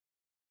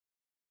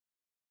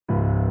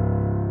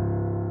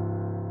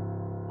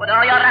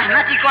خدایا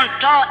رحمتی کن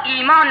تا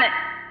ایمان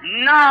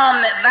نام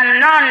و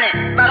نان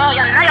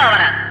برایم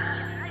نیاورد،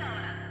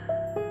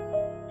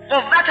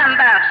 قوتم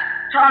بخش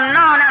تا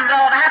نانم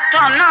را و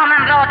حتی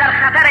نامم را در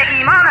خطر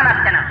ایمانم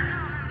افکنم،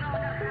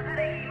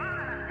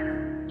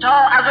 تا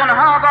از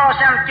اونها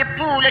باشم که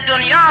پول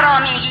دنیا را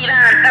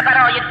میگیرند و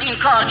برای دین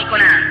کار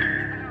میکنند،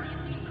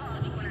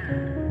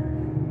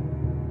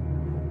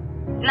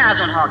 نه از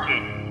اونها که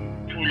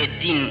پول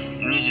دین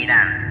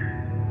میگیرند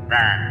و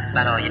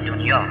برای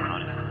دنیا کار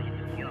میکنند.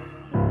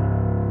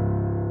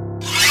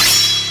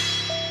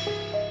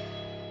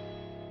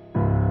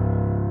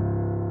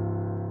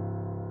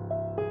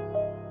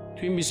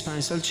 تو این 25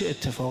 سال چه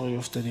اتفاقی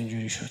افتاد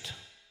اینجوری شد؟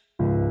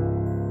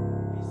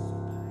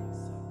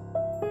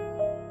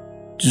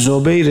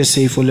 زبیر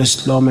سیف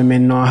الاسلام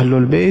من اهل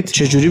البیت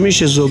چجوری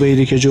میشه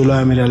زبیری که جلو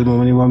امیر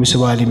المومنین وایمیسته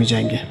با علی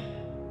میجنگه؟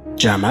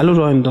 جمل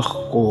رو انداخت،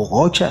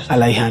 قوقا کرد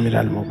علیه امیر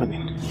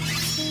المومنین.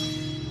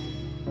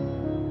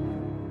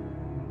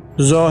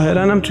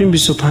 ظاهرا هم تو این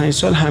 25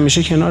 سال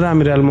همیشه کنار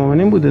امیر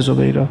المومنین بوده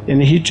زبیرا،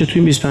 یعنی هیچ تو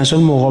این 25 سال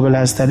مقابل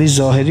از علی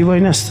ظاهری وای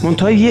نست.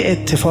 منتها یه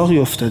اتفاقی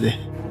افتاده،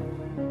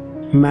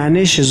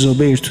 معنیش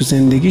زبیر تو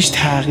زندگیش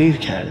تغییر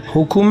کرده.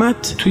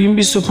 حکومت تو این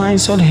 25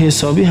 سال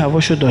حسابی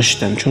هواشو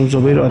داشتن، چون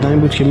زبیر آدمی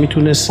بود که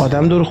میتونست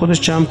آدم دور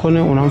خودش جمع کنه.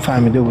 اونام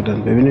فهمیده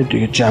بودن. ببینید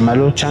دیگه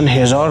جملو چند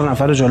هزار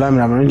نفر جلوی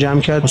امیرالمومنین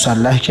جمع کرد،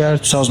 مسلح کرد،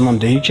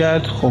 سازماندهی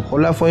کرد. خب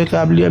خلفای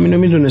قبلی هم اینو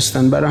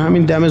میدونستن، برای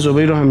همین دم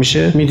زبیر رو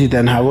همیشه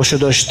میدیدن، هواشو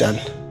داشتن.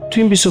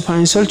 تو این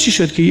 25 سال چی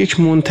شد که یک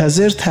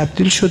منتظر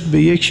تبدیل شد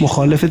به یک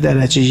مخالف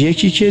درجه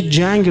یکی که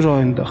جنگ راه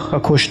انداخت و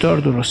کشتار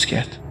درست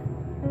کرد.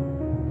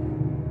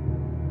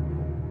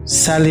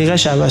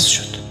 سلیقش عوض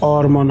شد،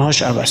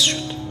 آرمانهاش عوض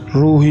شد،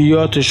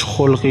 روحیاتش،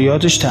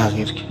 خلقیاتش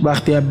تغییر کرد.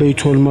 وقتی از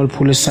بیت المال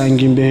پول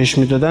سنگین بهش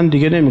میدادن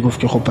دیگه نمیگفت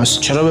که خب پس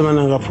چرا به من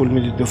انقدر پول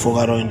میدید، به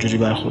فقرا اینجوری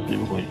برخورد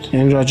نمیکنید.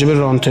 یعنی راجع به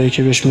رانتایی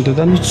که بهش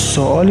میدادن هیچ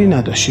سوالی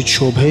نداشت، هیچ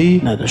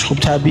شبهه‌ای نداشت. خب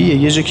طبیعیه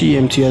یه جا که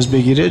امتیاز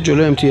بگیره،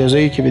 جلو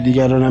امتیازایی که به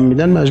دیگران هم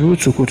میدن مجبور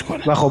سکوت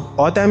کنه. و خب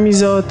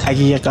آدمیزاد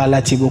اگه یه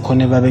غلطی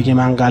بکنه و بگه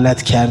من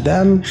غلط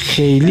کردم،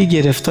 خیلی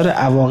گرفتار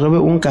عواقب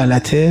اون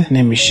غلطه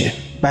نمیشه.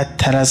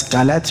 بدتر از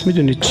غلط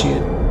میدونید چیه؟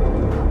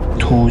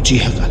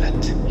 توجیه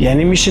غلط.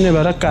 یعنی میشینه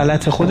برای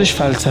غلط خودش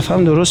فلسفه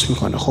هم درست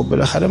میکنه. خب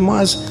بالاخره ما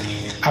از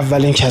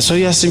اولین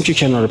کسایی هستیم که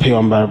کنار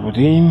پیامبر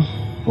بودیم.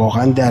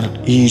 واقعا در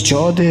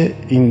ایجاد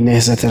این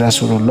نهضت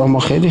رسول الله ما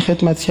خیلی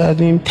خدمت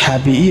کردیم.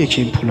 طبیعیه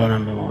که این پولا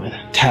رو به ما بدن،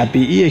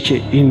 طبیعیه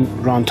که این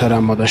رانتا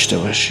رو ما داشته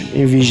باشیم،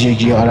 این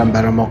ویژگی ها رو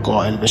برای ما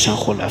قائل بشن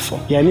خلفا.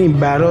 یعنی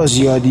برای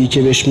زیادی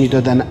که بهش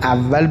میدادن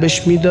اول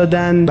بهش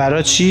میدادن،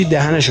 برای چی؟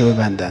 دهنشو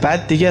ببندن.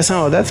 بعد دیگه اصلا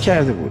عادت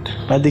کرده بود،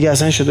 بعد دیگه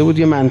اصلا شده بود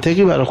یه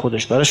منطقی برای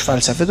خودش، براش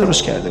فلسفه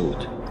درست کرده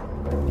بود.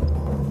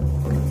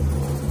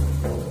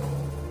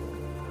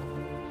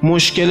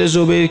 مشکل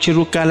زبیر که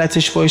رو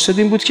غلطش وایساد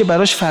این بود که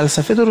براش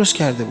فلسفه درست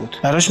کرده بود،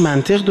 براش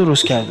منطق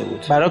درست کرده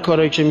بود. برای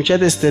کارایی که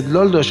میکرد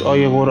استدلال داشت،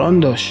 آیه قرآن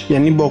داشت.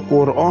 یعنی با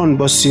قرآن،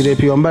 با سیره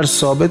پیامبر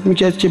ثابت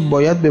میکرد که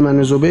باید به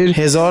من زبیر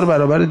 1000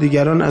 برابر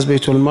دیگران از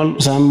بیت المال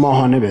مثلا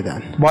ماهانه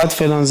بدن. باید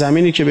فلان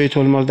زمینی که بیت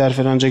المال در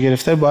فلان جا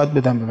گرفته باید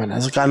بدم به من.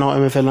 از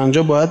غنایم فلان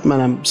جا باید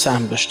منم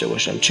سهم داشته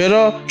باشم.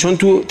 چرا؟ چون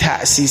تو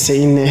تأسیس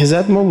این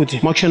نهضت ما بودیم.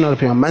 ما کنار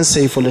پیامبر، من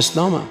سیف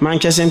الاسلامم. من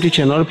کسی ام که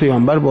کنار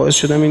پیامبر باعث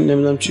شدم این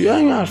نمیدونم چی،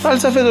 این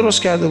فلسفه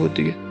درست کرده بود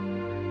دیگه.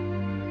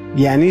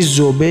 یعنی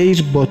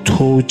زبیر با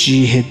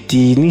توجیه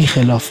دینی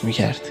خلاف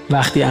میکرد.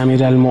 وقتی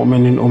امیر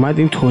المومنین اومد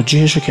این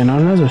توجیهشو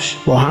کنار نذاشت،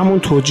 با همون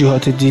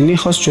توجیهات دینی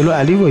خواست جلو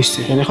علی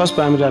وایسته. یعنی خواست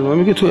به امیر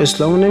المومنین بگه تو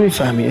اسلامو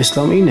نمیفهمی،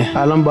 اسلام اینه،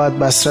 الان باید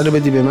بصره رو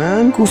بدی به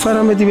من، کوفه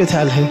رو بدی به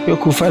طلحه، یا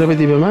کوفه رو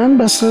بدی به من،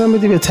 بصره رو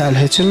بدی به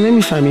طلحه. چرا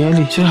نمیفهمی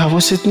علی؟ چرا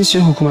حواست نیست؟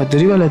 چرا حکومت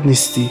داری بلد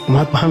نیستی؟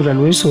 اومد با امیر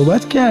المومنین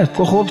صحبت کرد.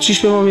 خب چیش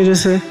به ما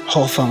میرسه؟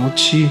 حافظ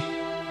چی؟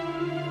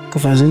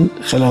 گفت از این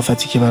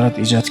خلافتی که برات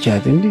ایجاد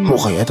کردیم دیگه،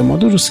 موقعیت ما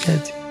درست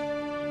کردیم.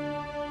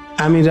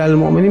 امیر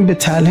المومنین به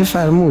طلحه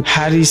فرمود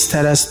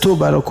حریص‌تر از تو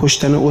برای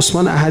کشتن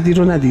عثمان احدی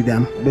رو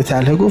ندیدم. به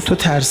طلحه گفت تو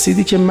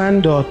ترسیدی که من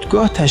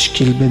دادگاه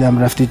تشکیل بدم،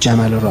 رفتی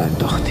جمل رو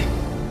انداختی.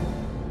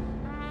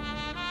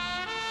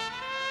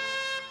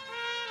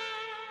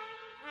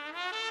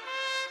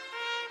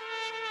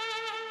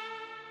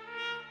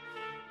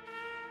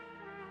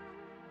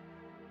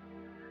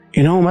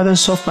 اینا اومدن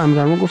صاف به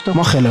امیرالمومنین گفتن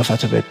ما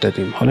خلافت رو بهت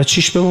دادیم، حالا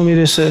چیش به ما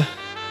میرسه؟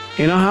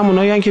 اینا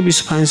همونایی که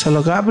 25 سال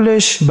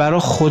قبلش برای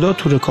خدا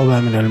تو رکاب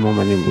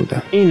امیرالمومنین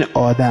بودن. این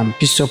آدم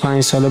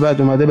 25 سال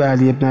بعد اومده به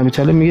علی ابن ابی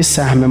طالب میگه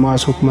سهم ما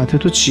از حکومت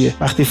تو چیه؟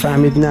 وقتی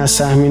فهمید نه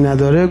سهمی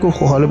نداره، گفت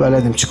خب حالا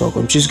بلدیم چیکار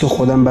کنیم، چیزی که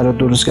خودم برات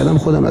درست کردم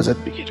خودم ازت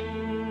بگیرم.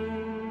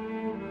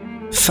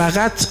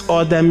 فقط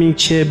آدمی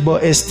که با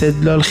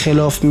استدلال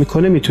خلاف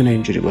میکنه میتونه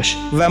اینجوری باشه.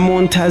 و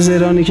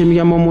منتظرانی که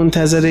میگن ما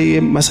منتظر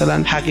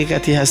مثلا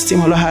حقیقتی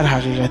هستیم، حالا هر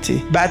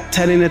حقیقتی،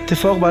 بدترین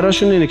اتفاق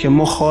براشون اینه که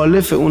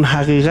مخالف اون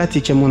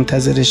حقیقتی که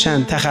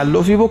منتظرشن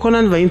تخلفی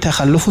بکنن و این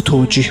تخلف رو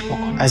توجیه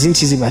بکنن. از این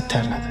چیزی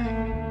بدتر نداره.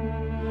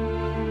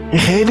 این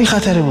خیلی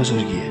خطر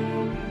بزرگیه.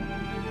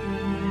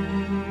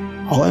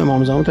 آقا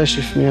امام زمان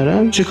تشریف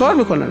میارن چیکار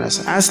میکنن؟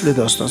 اصل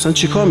داستان اصلا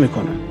چیکار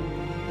میکنن؟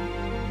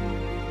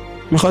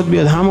 میخواد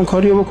بیاد همون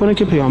کاریو بکنه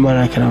که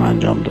پیامبر اکرم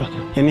انجام داد.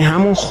 یعنی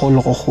همون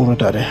خلق و خو رو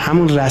داره،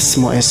 همون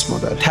رسم و اسم رو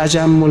داره.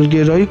 تجمل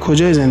گرایی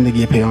کجای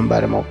زندگی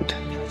پیامبر ما بوده؟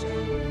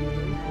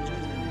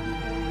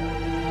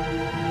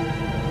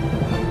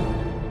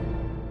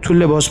 تو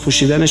لباس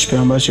پوشیدنش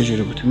پیامبر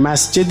چجوری بود؟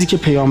 مسجدی که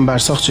پیامبر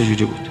ساخت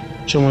چجوری بود؟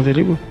 چه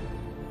مدلی بود؟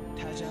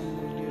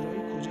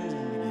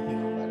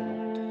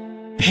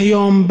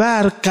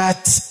 پیامبر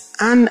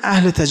قطعاً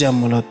اهل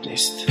تجملات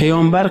نیست.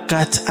 پیامبر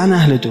قطعاً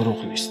اهل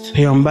دروغ نیست.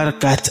 پیامبر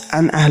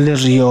قطعاً اهل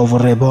ریا و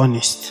ربا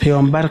نیست.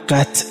 پیامبر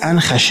قطعاً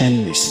خشن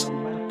نیست.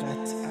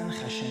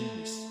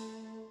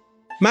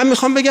 من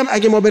میخوام بگم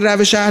اگه ما به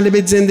روش اهل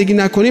بیت زندگی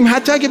نکنیم،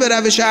 حتی اگه به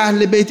روش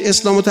اهل بیت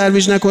اسلامو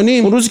ترویج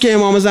نکنیم، اون روزی که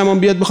امام زمان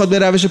بیاد بخواد به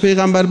روش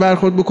پیغمبر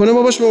برخورد بکنه،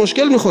 ما باش به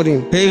مشکل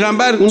میخوریم.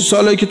 پیغمبر اون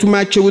سالایی که تو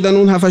مکه بودن،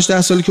 اون 7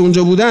 8 سالی که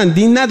اونجا بودن،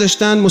 دین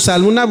نداشتن،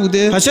 مسلمون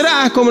نبوده، پس چرا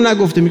احکامو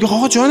نگفته؟ میگه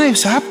آقا جان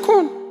صبر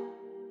کن،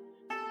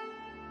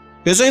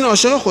 بذار این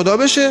عاشق خدا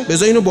بشه،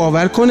 بذار اینو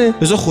باور کنه،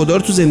 بذار خدا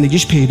رو تو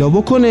زندگیش پیدا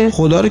بکنه.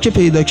 خدا رو که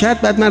پیدا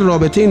کرد، بعد من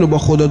رابطه اینو با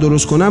خدا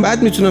درست کنم،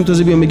 بعد میتونم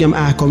تازه بیام بگم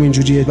احکام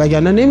اینجوریه،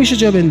 وگرنه نمیشه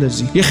جا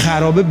بندازی. یه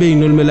خرابه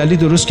بین المللی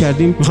درست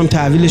کردیم، میخوام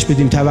تحویلش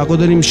بدیم، توقع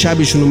داریم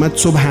شبشون اومد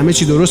صبح همه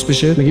چی درست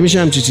بشه. مگه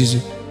میشه همچین چیزی؟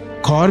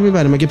 کار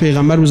میبره؟ مگه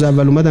پیغمبر روز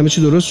اول اومد همه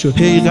چی درست شد؟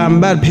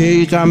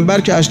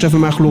 پیغمبر که اشرف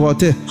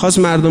مخلوقاته، خواست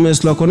مردم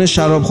اصلاح کنه،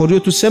 شرابخوری رو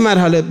تو 3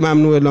 مرحله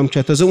ممنوع اعلام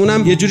کرد. تازه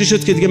اونم یه جوری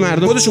شد که دیگه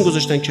مردم خودشون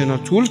گذاشتن کنار،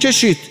 طول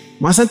کشید.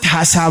 ما اصلا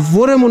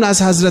تصورمون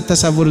از حضرت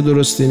تصور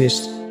درستی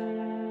نیست.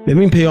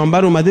 ببین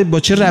پیامبر اومده با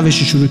چه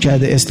روشی شروع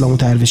کرده اسلامو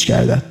ترویج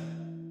کردن.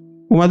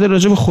 اومده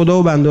راجع به خدا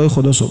و بنده‌های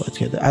خدا صحبت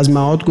کرده، از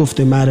معاد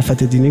گفته،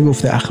 معرفت دینی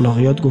گفته،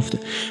 اخلاقیات گفته.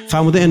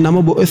 فرموده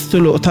انما بعثت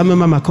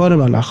لاتمم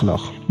مکارم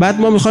الاخلاق. بعد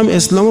ما میخوایم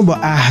اسلامو با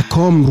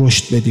احکام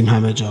رشد بدیم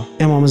همه جا.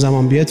 امام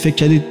زمان بیاد، فکر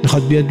کردید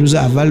میخواد بیاد روز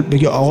اول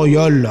بگه آقا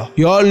یالا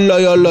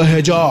یالا یالا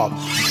حجاب؟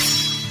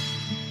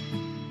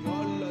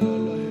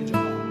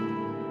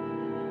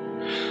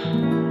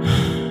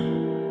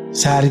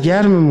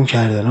 سرگرممون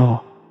کردن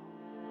آقا،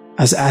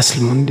 از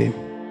اصل موندیم.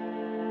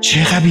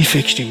 چقدر بی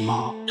فکریم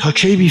ما، تا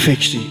کی بی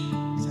فکری؟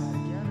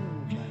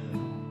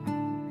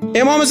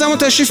 امام زمان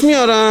تشریف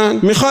میارن،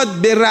 میخواد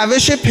به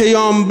روش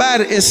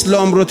پیامبر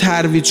اسلام رو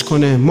ترویج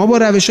کنه. ما با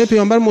روش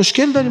پیامبر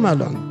مشکل داریم.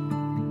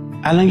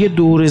 الان یه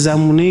دور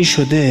زمونه‌ای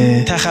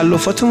شده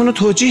تخلفاتمون رو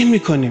توجیه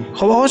میکنیم.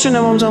 خب آقا چون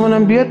امام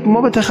زمانم بیاد،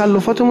 ما به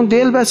تخلفاتمون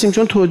دل بسیم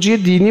چون توجیه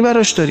دینی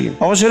براش داریم.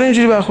 آقا چرا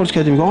اینجوری برخورد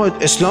کردیم؟ آقا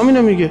اسلام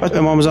اینو میگه. بعد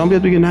امام زمان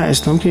بیاد بگه نه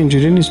اسلام که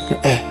اینجوری نیست.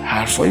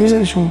 حرفایی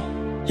میزنی شما؟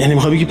 یعنی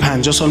میخوای بگی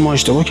 50 سال ما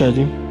اشتباه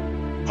کردیم؟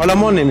 حالا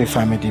ما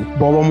نمیفهمیدیم،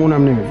 بابامون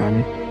هم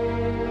نمیفهمید.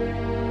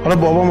 حالا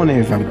بابامون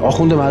نمیفهمید،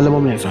 آخوند محله ما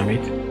نمیفهمید.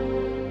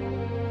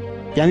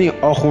 یعنی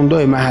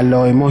آخوندای محله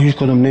های ما هیچ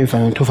کدوم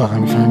نمیفهمن، تو فقط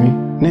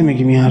میفهمی؟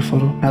 نمیگیم این حرفا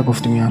رو؟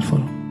 نگفتیم این حرفا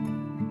رو؟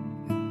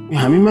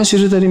 همین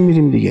مسیر رو داریم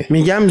میریم دیگه.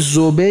 میگم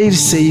زبیر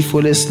سیف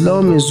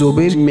الاسلام،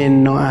 زبیر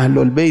منا اهل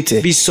البیت.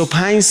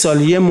 25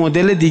 سال یه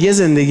مدل دیگه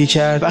زندگی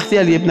کرد. وقتی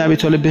علی ابن ابی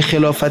طالب به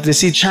خلافت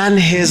رسید، چند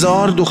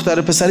هزار دختر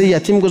و پسر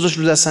یتیم گذاشت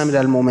رو دست امیر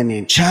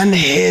المومنین. چند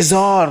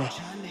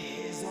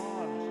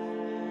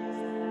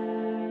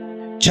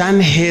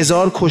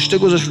هزار کشته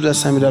گذاشت رو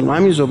دست امیر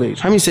المومنین. همین زبیر،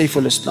 همین سیف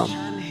الاسلام.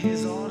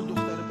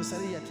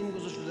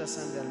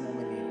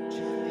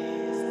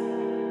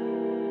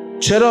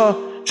 چرا؟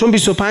 چون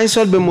 25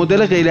 سال به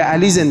مدل غیر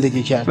علی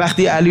زندگی کرد.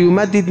 وقتی علی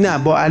اومد دید نه،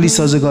 با علی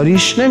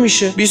سازگاریش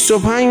نمیشه.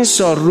 25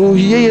 سال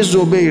روحیه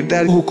زبیر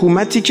در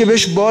حکومتی که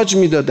بهش باج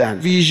میدادن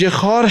ویژه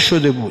خار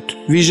شده بود.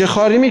 ویژه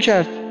خاری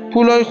میکرد،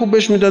 پولای خوب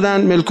بهش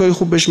میدادن، ملکای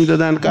خوب بهش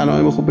میدادن،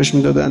 غنایم خوب بهش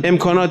میدادن،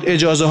 امکانات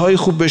اجازه های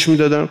خوب بهش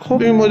میدادن.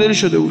 خب این مدلی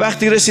شده بود.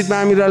 وقتی رسید به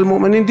امیر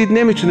المومنین دید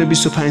نمیتونه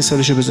 25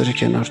 سالشو بذاره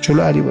کنار،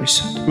 جلو علی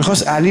وایساد،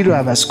 میخواست علی رو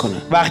عوض کنه.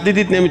 وقتی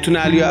دید نمیتونه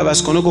علی رو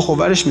عوض کنه، گفت خب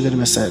ورش میداریم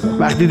مثلا.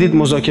 وقتی دید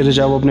مذاکره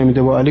جواب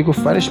نمیده با علی،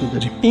 گفت ورش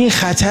میداریم. این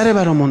خطره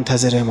برای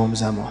منتظر امام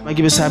زمان.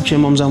 مگه به سبک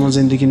امام زمان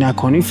زندگی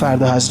نکنی،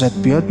 فردا حضرت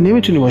بیاد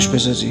نمیتونی باش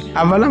بسازی.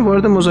 اولا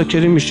وارد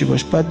مذاکره میشی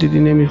باش، بعد دیدی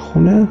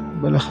نمیخونه،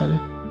 بالاخره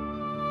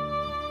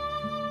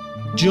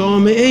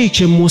جامعه‌ای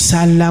که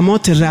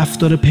مسلمات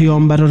رفتار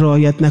پیامبر رو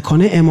رعایت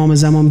نکنه، امام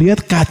زمان بیاد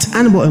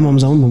قطعاً با امام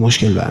زمان به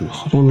مشکل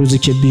برمیخوره. اون روزی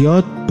که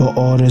بیاد با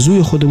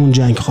آرزوی خودمون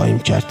جنگ خواهیم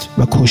کرد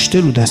و کشته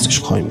رو دستش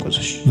خواهیم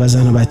گذاشت و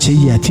زن و بچه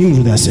یتیم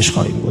رو دستش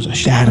خواهیم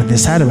گذاشت،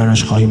 دردسر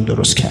براش خواهیم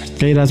درست کرد.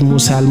 غیر از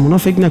مسلمونا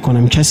فکر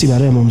نکنم کسی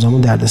برای امام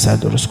زمان دردسر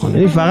درست کنه.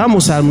 یعنی فقط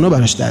مسلمونا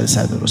براش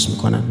دردسر درست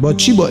میکنن. با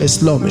چی؟ با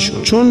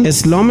اسلامشون. چون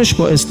اسلامش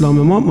با اسلام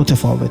ما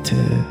متفاوته،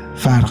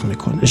 فرق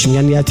میکنه. بهش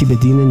میگن یاتی به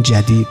دین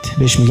جدید،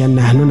 بهش میگن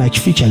نحن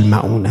نکفی کل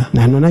معونه،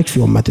 نحن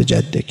نکفی امت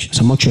جدک.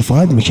 مثلا ما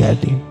کفایت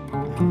میکردیم.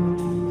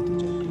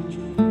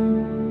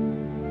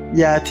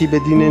 یاتی به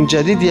دین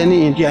جدید یعنی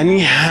این، یعنی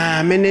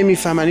همه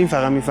نمیفهمن، این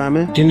فقط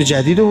میفهمه. دین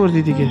جدید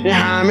آوردی دیگه،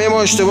 همه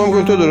ما اشتباه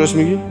میکنیم، تو درست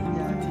میگی.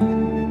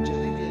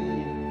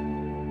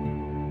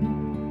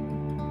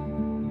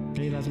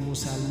 غیر از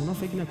مسلمونا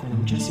فکر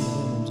نکنم کسی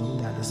برای امام زمان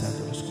دردسر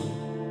درست کنه.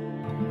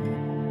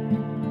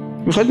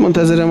 میخواید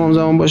منتظر امام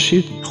زمان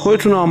باشید،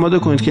 خودتون آماده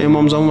کنید که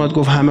امام زمان اومد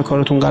گفت همه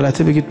کارتون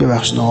غلطه، بگید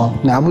ببخشید آقا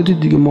نبودید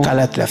دیگه، ما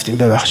غلط رفتیم،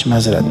 ببخشید،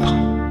 معذرت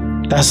میخوام.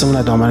 دستمون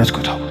از دامنت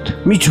کوتاه بود.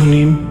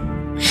 میتونیم؟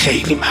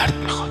 خیلی مرد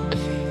میخواد.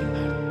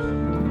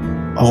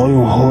 آقای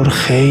هور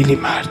خیلی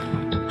مرد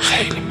بود،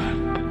 خیلی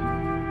مرد بود.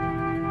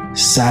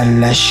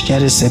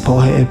 سرلشکر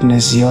سپاه ابن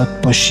زیاد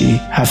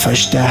باشی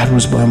 7-10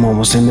 روز با امام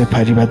حسین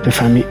بپری، بعد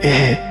بفهمی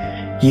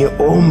یه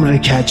عمر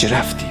کج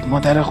رفتی.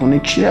 مادر خونه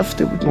کی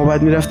رفته بود؟ ما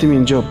بعد میرفتیم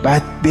اینجا،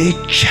 بعد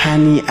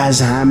بکنی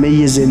از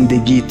همه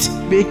زندگیت،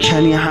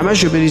 بکنی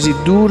همشو بریزی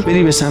دور،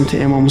 بری به سمت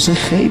امام حسین.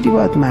 خیلی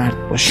باید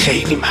مرد باشی،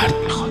 خیلی مرد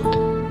میخواد.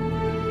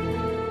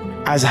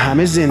 از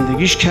همه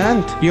زندگیش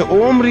کند، یه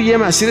عمر یه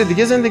مسیر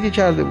دیگه زندگی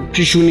کرده بود.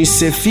 پیشونی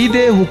سفید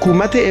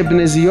حکومت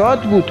ابن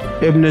زیاد بود،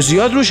 ابن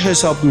زیاد روش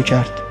حساب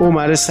میکرد،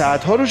 عمر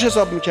سعدها روش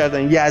حساب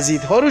میکردن،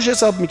 یزیدها روش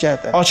حساب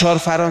میکردن، آچار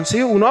فرانسه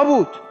اونا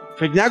بود.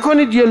 فکر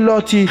نکنید یه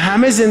لاتی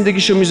همه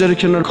زندگیشو میذاره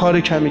کنار کار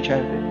کمی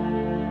کرده.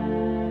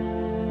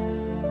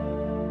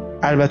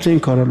 البته این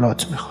کارا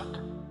لات میخواد،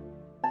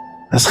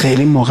 از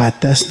خیلی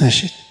مقدس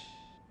نشید.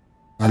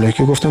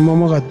 ملائکه گفتم ما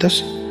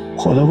مقدس،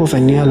 خدا گفت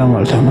انی علم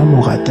التم، من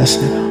مقدس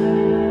نمیم.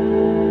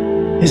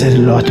 یه ذره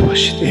لات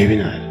باشید.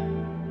 ببینید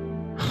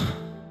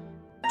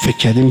فکر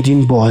کردیم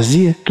دین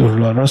بازیه،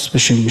 دور راست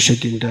بشین میشه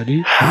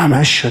دینداری،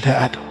 همش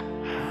شده ادا.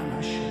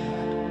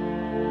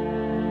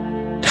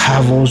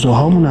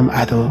 تواضع‌هامون هم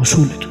ادا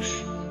اصول توش.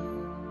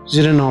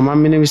 زیر نامم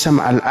می نویسم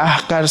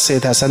الاحقر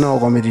سید حسن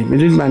آقامدی.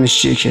 میدونید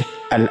معنیش چیه؟ که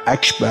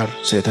الاکبر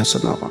سید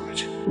حسن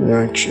آقامدی.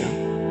 من کیم؟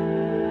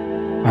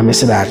 من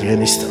مثل بقیه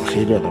نیستم،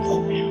 خیلی آدم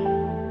خوبیم.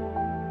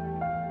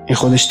 این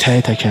خودش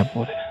ته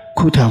تکبره.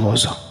 کو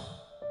تواضع؟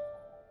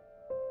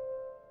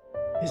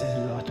 یه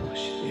لات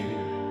باشید.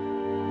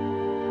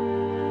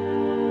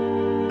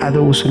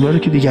 ادا اصولا رو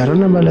که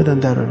دیگران هم بلدن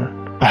درارن.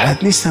 بلد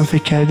نیستم.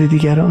 فکر کرده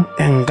دیگران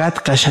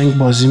انقدر قشنگ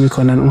بازی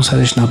میکنن اون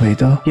سرش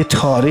ناپیدا. یه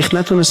تاریخ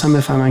نتونستم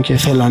بفهمن که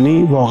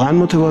فلانی واقعا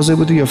متواضع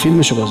بوده یا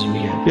فیلمشو بازی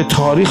میگه. یه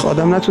تاریخ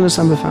آدم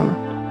نتونستم بفهمن.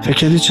 فکر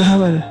کردی چه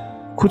خبره؟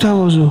 کو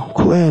تواضع،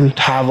 کو علم.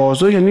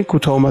 تواضع یعنی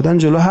کوتاه اومدن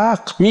جلو حق.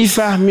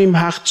 میفهمیم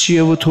حق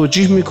چیه و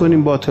توجیه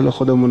میکنیم باطل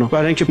خودمونو،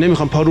 برای اینکه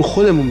نمیخوام پا رو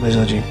خودمون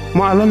بذاریم.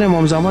 ما الان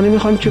امام زمانی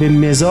میخوایم که به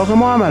مزاق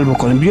ما عمل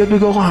بکنیم. بیاد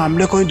بگه آقا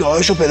حمله کنید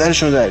داعش و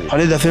پدرشون درید.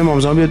 حالا دفعه امام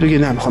زمان بیاد بگه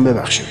نه میخوام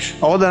ببخشیمش.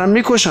 آقا دارن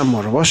میکشن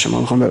ما رو، باشه ما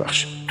میخوام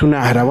ببخشیم. تو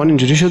نهروان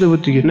اینجوری شده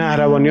بود دیگه.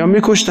 نهروانی‌ها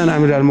میکشتن،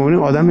 امیر المومنین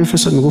آدم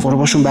میفرستاد میگفت برو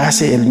باشون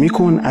بحث علمی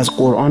کن، از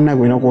قرآن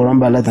نگو، اینا قرآن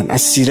بلدن،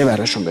 از سیره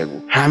براشون بگو.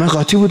 همه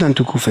قاطی بودن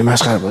تو کوفه.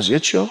 مسخره بازیه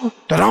چی آقا؟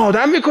 دارن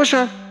آدم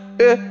میکشن.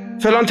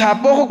 فلان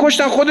تباخو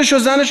کشتن، خودشو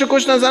زنشو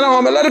کشتن، زن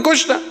حامله رو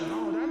کشتن.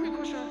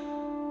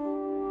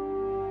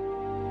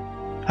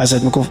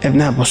 حضرت میگفت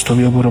ابن عباس تو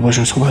بیا برو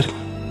باشون صحبت کن.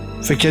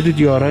 فکر کردید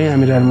یارای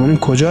امیرالمومنین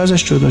کجا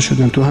ازش جدا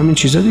شدن؟ تو همین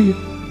چیزا دیگه.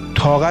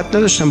 طاقت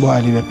نداشتن با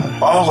علی بپرن.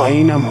 آقا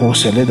اینم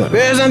حوصله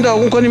داره، بزن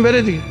داغون کنیم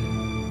بره دیگه.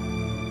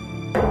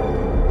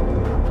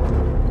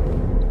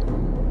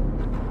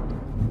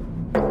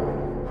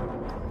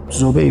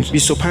 زبیر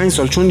 25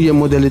 سال چون یه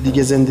مدل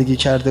دیگه زندگی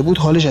کرده بود،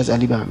 حالش از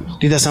علی به هم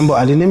میخورد. دید اصلا با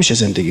علی نمیشه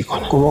زندگی کنه.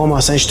 گفت آقا ما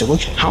اصلا اشتباه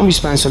کردیم، همون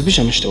 25 سال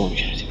پیشم اشتباه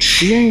می‌کردیم.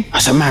 چیه این؟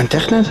 اصلا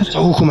منطق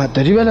نداره، حکومت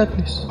داری بلد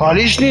نیست،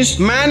 حالیش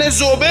نیست. من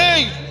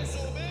زبیر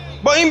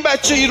با این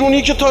بچه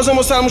ایرانی که تازه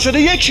مسلمان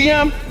شده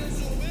یکیم.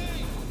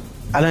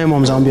 الان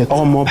امام زمان بیاد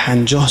آقا ما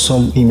 50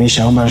 سال نیمه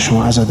شبان برای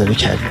شما عزاداری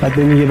کردیم، بعد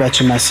ببین یه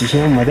بچه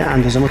مسیحی اومده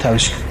اندازه ما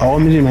تبریش. آقا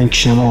میدونی من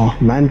کیم؟ آقا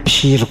من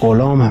پیر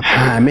غلامم،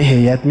 همه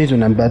هیئت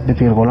میدونن. بعد به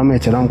پیر غلام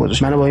احترام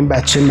گذاشت. من با این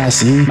بچه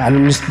مسیحی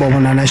معلوم نیست بابا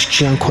ننش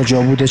کیان،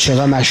 کجا بوده،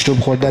 چقدر مشروب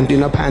خوردن.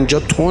 اینا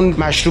 50 تن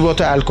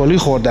مشروبات الکلی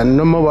خوردن.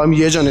 اینا ما با هم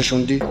یه جا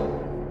نشوندی.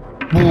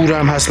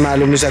 بورم هست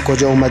معلوم نیست از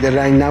کجا اومده،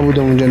 رنگ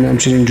نبوده اونجا،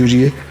 نمیشه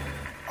اینجوریه.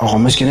 آقا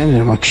ما که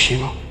نمیدونیم ما کیم.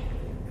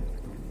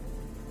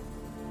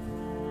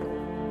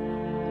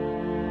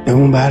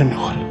 بهمون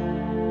برمیخوره.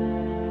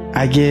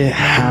 اگه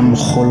هم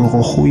خلق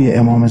و خوی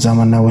امام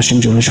زمان نباشیم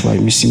جلوش وای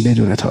میسیم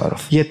بدون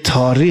تعارف. یه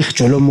تاریخ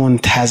جلو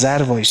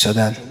منتظر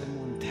وایسادن.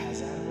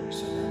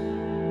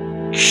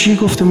 کی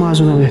گفته ما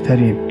از اونا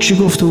بهتریم؟ کی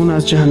گفته اون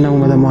از جهنم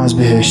اومده ما از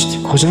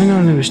بهشت؟ کجا اینا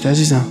رو نوشته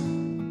عزیزم؟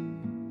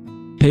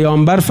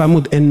 پیامبر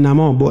فرمود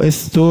انما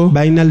بعثت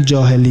بین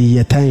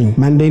الجاهلیتین،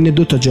 من بین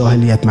دو تا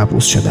جاهلیت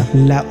مبعوث شدم.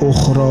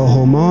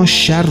 لاخراهما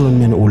شر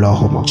من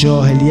اولاهما،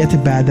 جاهلیت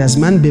بعد از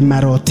من به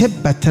مراتب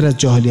بدتر از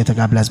جاهلیت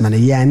قبل از منه.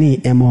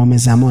 یعنی امام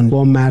زمان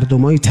با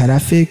مردمای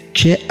طرفه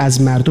که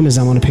از مردم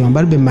زمان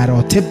پیامبر به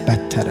مراتب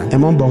بدترن.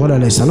 امام باقر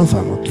علیه السلام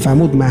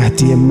فرمود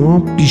مهدی ما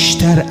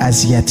بیشتر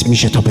اذیت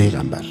میشه تا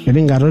پیغمبر.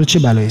 ببین قراره چه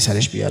بلایی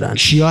سرش بیارن.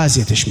 کیا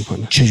اذیتش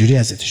میکنه؟ چجوری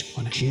اذیتش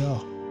میکنه؟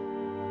 کیا؟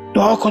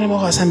 دعا کنیم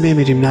آقا اصلا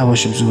بمیریم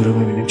نباشیم زور رو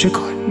ببینیم چه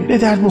کاریه. به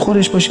درد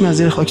بخورش باشیم از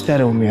زیر خاک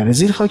درمون میاره.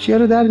 زیر خاکیا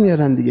رو در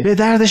میارن دیگه. به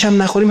دردش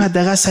هم نخوریم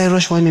حداقل سر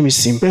راش وای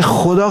نمیسیم. به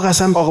خدا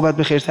قسم عاقبت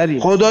بخیرتری.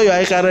 خدایا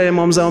اگه قرار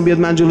امام زمان بیاد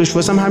من جلوش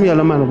واسم همین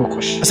الان منو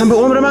بکش. اصلا به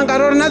عمر من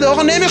قرار نده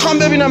آقا. نمیخوام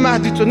ببینم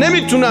مهدی تو،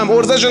 نمیتونم،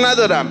 ارزشو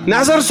ندارم.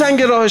 نزار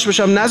سنگ راهش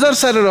بشم، نزار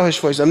سر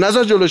راهش وایسم،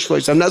 نزار جلوش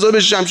وایسم، نزار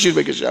بهش شمشیر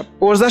بکشم.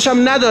 ارزشم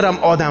ندارم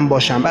آدم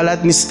باشم، بلد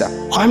نیستم.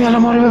 همین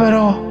الان ما رو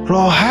ببر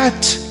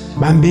راحت.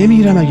 من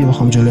بمیرم اگه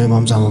بخوام جلوی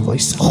امام زمان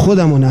وایسم.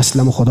 خودم و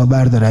نسلم و خدا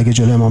برداره اگه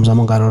جلوی امام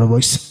زمان قراره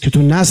وایسم، که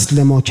تو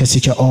نسل ما کسی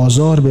که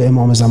آزار به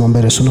امام زمان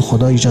برسونه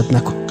خدا ایجاد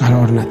نکن،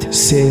 قرار نده.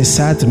 3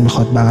 صدر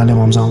میخواد بغل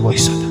امام زمان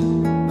وایسادن.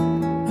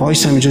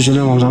 وایسم اینجا جلوی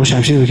امام زمان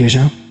شمشیر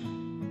بکشم؟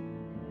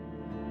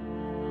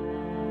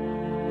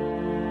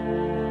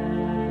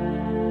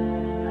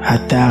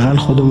 حداقل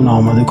خودمون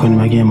آماده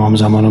کنیم اگه امام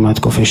زمان اومد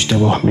گفت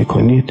اشتباه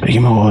میکنید،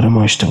 بگیم آره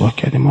ما اشتباه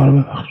کردیم، ما رو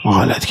ببخش، ما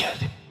غلط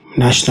کردیم،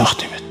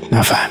 نشناختیمت،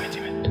 نفهمیدیمت.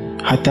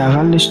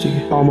 حداقلش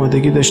دیگه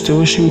آمادگی داشته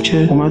باشیم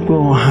که اومد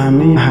با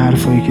همه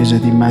حرفایی که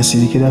زدی،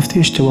 مسیری که رفتی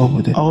اشتباه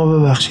بوده، آقا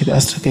ببخشید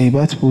اصل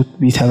غیبت بود،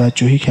 بی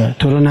توجهی کرد،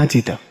 تو رو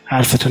ندیدم،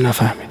 حرفتو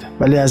نفهمیدم،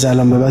 ولی از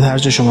الان به بعد هر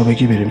جا شما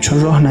بگی بریم،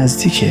 چون راه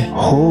نزدیکه.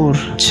 هور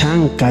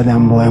چند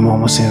قدم با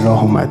امام حسین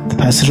راه اومد،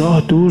 پس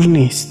راه دور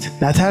نیست.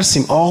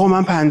 نترسیم آقا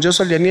من 50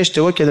 سال یعنی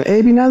اشتباه کردم،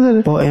 عیبی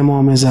نداره. با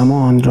امام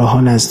زمان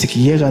راه نزدیک،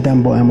 یه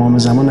قدم با امام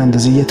زمان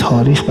اندازه یه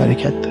تاریخ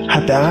برکت داره.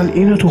 حداقل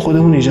اینو تو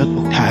خودمون ایجاد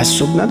بکن،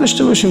 تعصب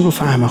نداشته باشیم رو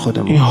فهم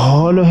خودمون. این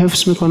حالو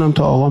حفظ میکنم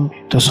تا آقام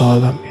بیاد، تا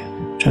صاحبم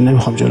بیاد، چون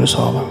نمیخوام جلو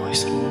صاحبم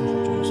وایسم.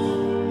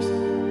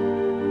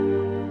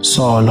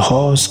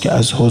 سالهاست که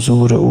از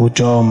حضور او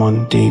جا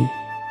ماندیم،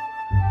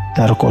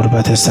 در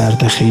غربت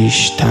سرد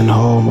خویش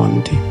تنها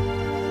ماندیم.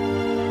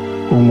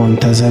 او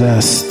منتظر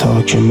است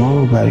تا که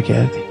ما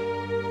برگردیم،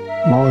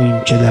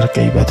 ماییم که در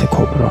غیبت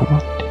کبرا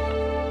ماندیم.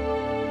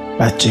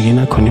 بچگی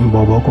نکنیم،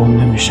 بابا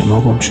گم نمیشه،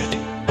 ما گم شدیم.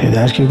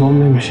 پدر که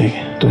گم نمیشه،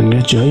 دنیا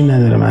جایی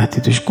نداره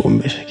مهدی توش گم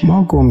بشه.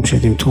 ما گم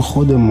شدیم تو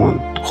خودمون،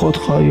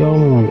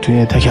 خودخواهیامون،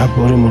 توی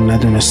تکبرمون،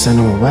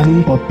 ندونستنمون،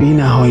 ولی با بی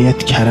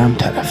نهایت کرم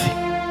طرفیم.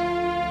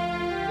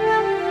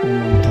 او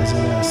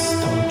منتظر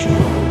است تا که ما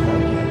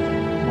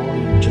برگردیم،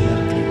 ماییم که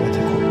در غیبت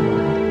کبرا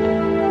ماندیم.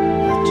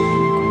 بچگی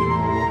نکنیم،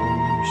 بابا گم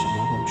نمیشه،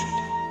 ما گم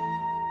شدیم.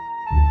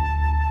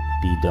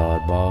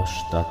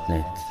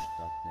 بیدارباش.net